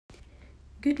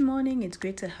Good morning. It's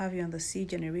great to have you on the C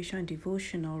Generation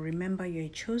Devotional. Remember, you're a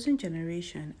chosen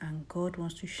generation and God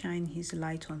wants to shine His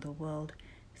light on the world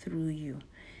through you.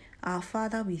 Our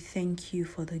Father, we thank you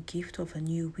for the gift of a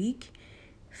new week.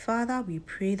 Father, we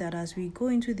pray that as we go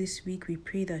into this week, we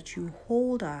pray that you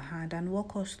hold our hand and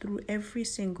walk us through every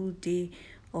single day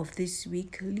of this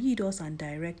week. Lead us and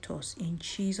direct us. In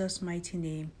Jesus' mighty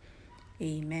name,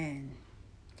 amen.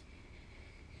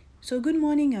 So good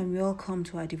morning and welcome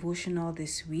to our devotional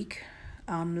this week.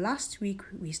 Last week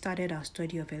we started our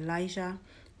study of Elijah,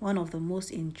 one of the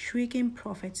most intriguing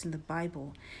prophets in the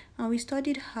Bible, and we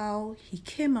studied how he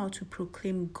came out to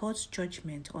proclaim God's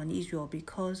judgment on Israel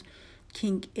because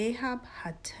King Ahab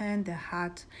had turned the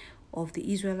heart of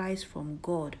the Israelites from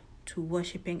God to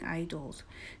worshipping idols.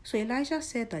 So Elijah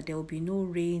said that there will be no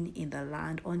rain in the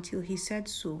land until he said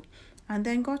so, and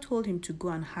then God told him to go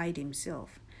and hide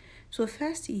himself. So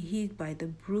first he hid by the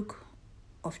brook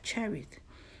of Cherith.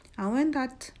 And when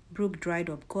that brook dried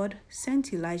up, God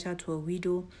sent Elijah to a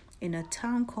widow in a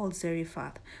town called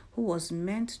Zarephath, who was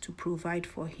meant to provide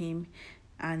for him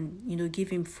and,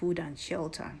 give him food and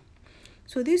shelter.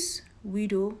 So this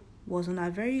widow was on her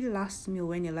very last meal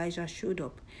when Elijah showed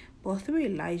up. But through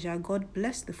Elijah, God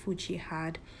blessed the food she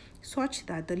had, such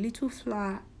that the little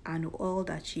flour and oil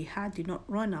that she had did not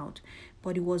run out,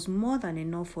 but it was more than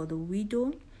enough for the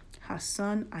widow, her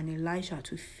son, and Elijah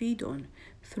to feed on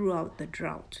throughout the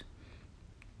drought.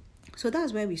 So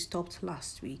that's where we stopped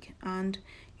last week. And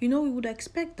we would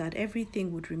expect that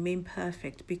everything would remain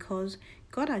perfect because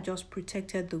God had just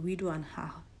protected the widow and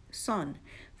her son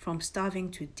from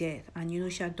starving to death. And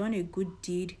she had done a good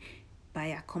deed by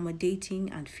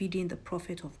accommodating and feeding the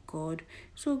prophet of God.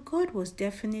 So God was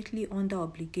definitely under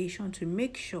obligation to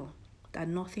make sure that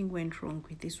nothing went wrong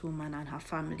with this woman and her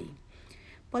family.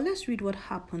 But let's read what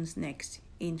happens next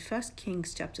in 1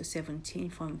 Kings chapter 17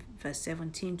 from verse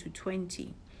 17 to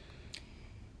 20.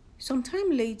 Sometime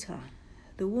later,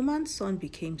 the woman's son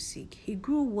became sick. He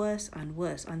grew worse and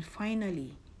worse, and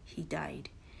finally he died.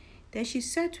 Then she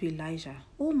said to Elijah,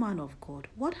 "O man of God,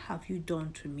 what have you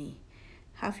done to me?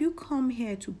 Have you come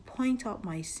here to point out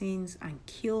my sins and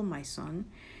kill my son?"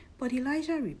 But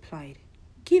Elijah replied,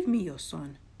 "Give me your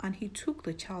son." And he took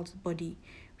the child's body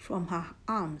from her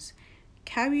arms,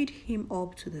 carried him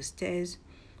up to the stairs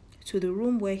to the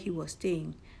room where he was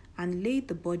staying, and laid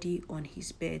the body on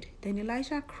his bed. Then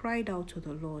Elijah cried out to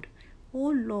the Lord, "O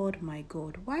Lord my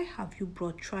God, why have you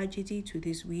brought tragedy to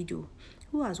this widow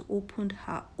who has opened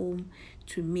her home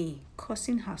to me,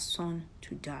 causing her son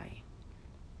to die?"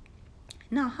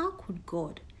 Now, how could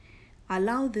God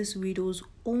allow this widow's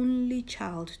only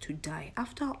child to die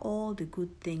after all the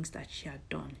good things that she had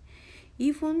done?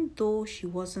 Even though she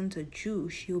wasn't a Jew,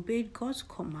 she obeyed God's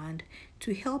command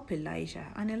to help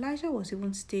Elijah, and Elijah was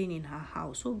even staying in her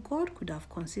house. So God could have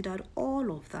considered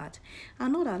all of that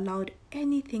and not allowed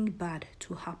anything bad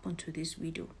to happen to this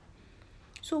widow.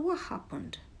 So what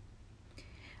happened?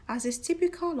 As is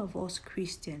typical of us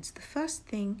Christians, the first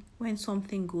thing when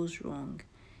something goes wrong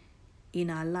in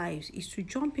our lives is to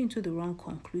jump into the wrong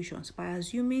conclusions by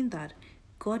assuming that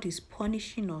God is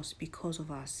punishing us because of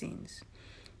our sins.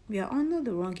 We are under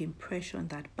the wrong impression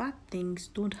that bad things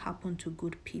don't happen to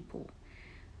good people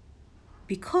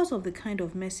because of the kind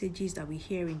of messages that we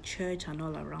hear in church and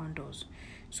all around us.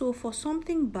 So for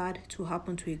something bad to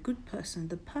happen to a good person,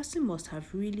 the person must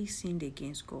have really sinned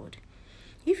against God.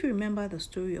 If you remember the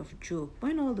story of Job,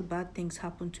 when all the bad things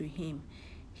happened to him,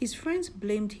 his friends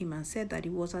blamed him and said that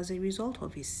it was as a result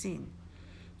of his sin.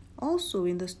 Also,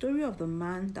 in the story of the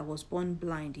man that was born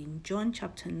blind in John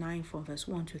chapter 9 from verse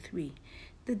 1 to 3,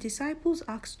 the disciples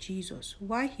asked Jesus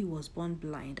why he was born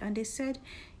blind, and they said,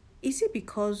 "Is it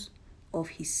because of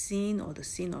his sin or the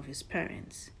sin of his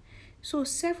parents?" So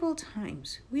several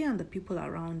times, we and the people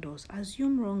around us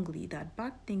assume wrongly that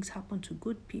bad things happen to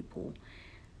good people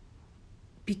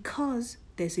because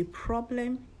there's a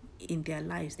problem in their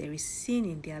lives, there is sin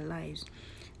in their lives.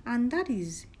 And that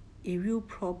is a real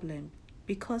problem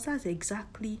because that's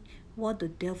exactly what the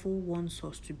devil wants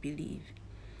us to believe.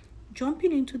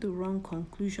 Jumping into the wrong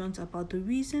conclusions about the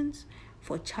reasons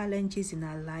for challenges in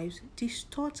our lives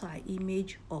distorts our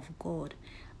image of God,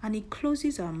 and it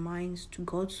closes our minds to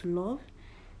God's love.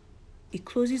 It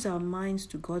closes our minds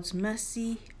to God's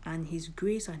mercy and His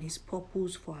grace and His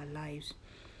purpose for our lives.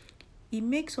 It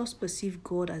makes us perceive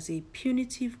God as a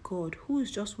punitive God who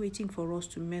is just waiting for us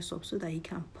to mess up so that He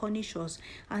can punish us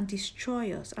and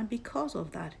destroy us. And because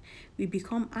of that, we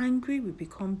become angry, we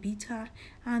become bitter,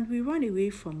 and we run away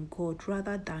from God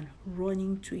rather than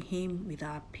running to Him with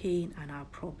our pain and our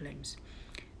problems.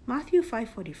 Matthew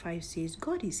 5:45 says,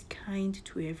 "God is kind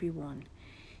to everyone.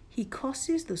 He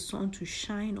causes the sun to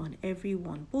shine on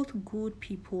everyone, both good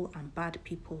people and bad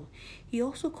people. He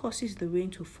also causes the rain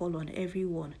to fall on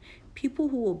everyone, people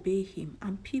who obey him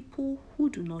and people who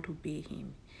do not obey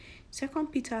him.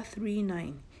 2 Peter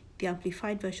 3:9, the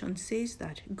Amplified Version says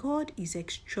that God is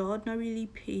extraordinarily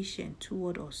patient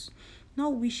toward us,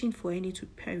 not wishing for any to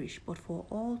perish, but for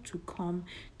all to come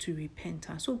to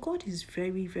repentance. So God is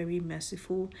very, very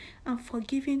merciful and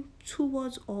forgiving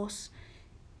towards us,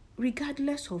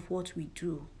 regardless of what we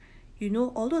do.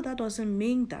 Although that doesn't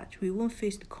mean that we won't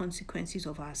face the consequences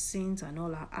of our sins and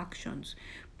all our actions,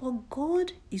 but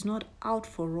God is not out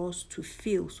for us to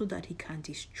fail so that he can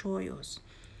destroy us.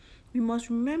 We must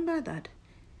remember that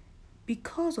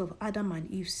because of Adam and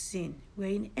Eve's sin,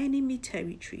 we're in enemy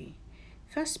territory.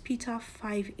 1 Peter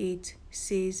 5:8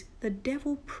 says, "The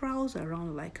devil prowls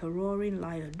around like a roaring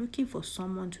lion looking for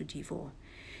someone to devour."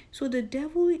 So the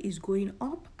devil is going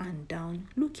up and down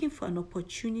looking for an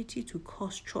opportunity to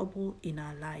cause trouble in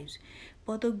our lives.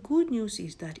 But the good news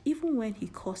is that even when he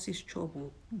causes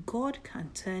trouble, God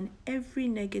can turn every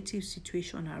negative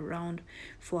situation around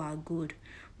for our good.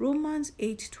 Romans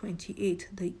 8:28,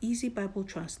 the Easy Bible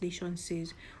Translation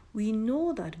says, "We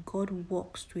know that God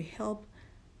works to help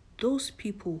those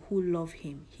people who love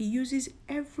him. He uses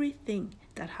everything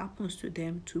that happens to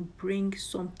them to bring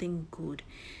something good."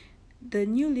 The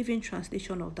New Living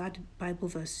Translation of that Bible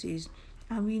verse says,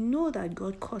 "And we know that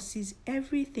God causes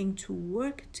everything to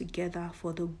work together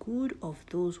for the good of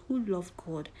those who love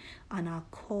God and are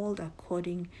called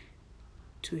according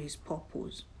to his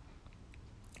purpose."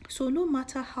 So no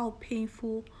matter how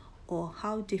painful or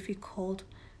how difficult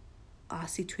our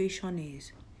situation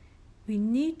is, we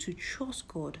need to trust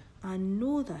God and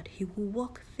know that he will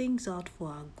work things out for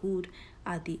our good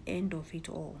at the end of it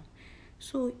all.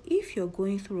 So if you're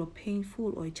going through a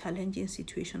painful or a challenging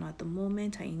situation at the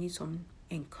moment and you need some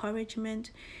encouragement,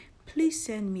 please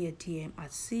send me a DM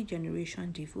at C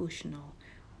Generation Devotional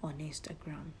on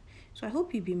Instagram. So I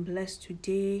hope you've been blessed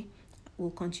today. We'll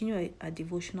continue a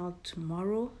devotional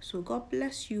tomorrow. So God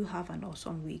bless you. Have an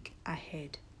awesome week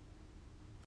ahead.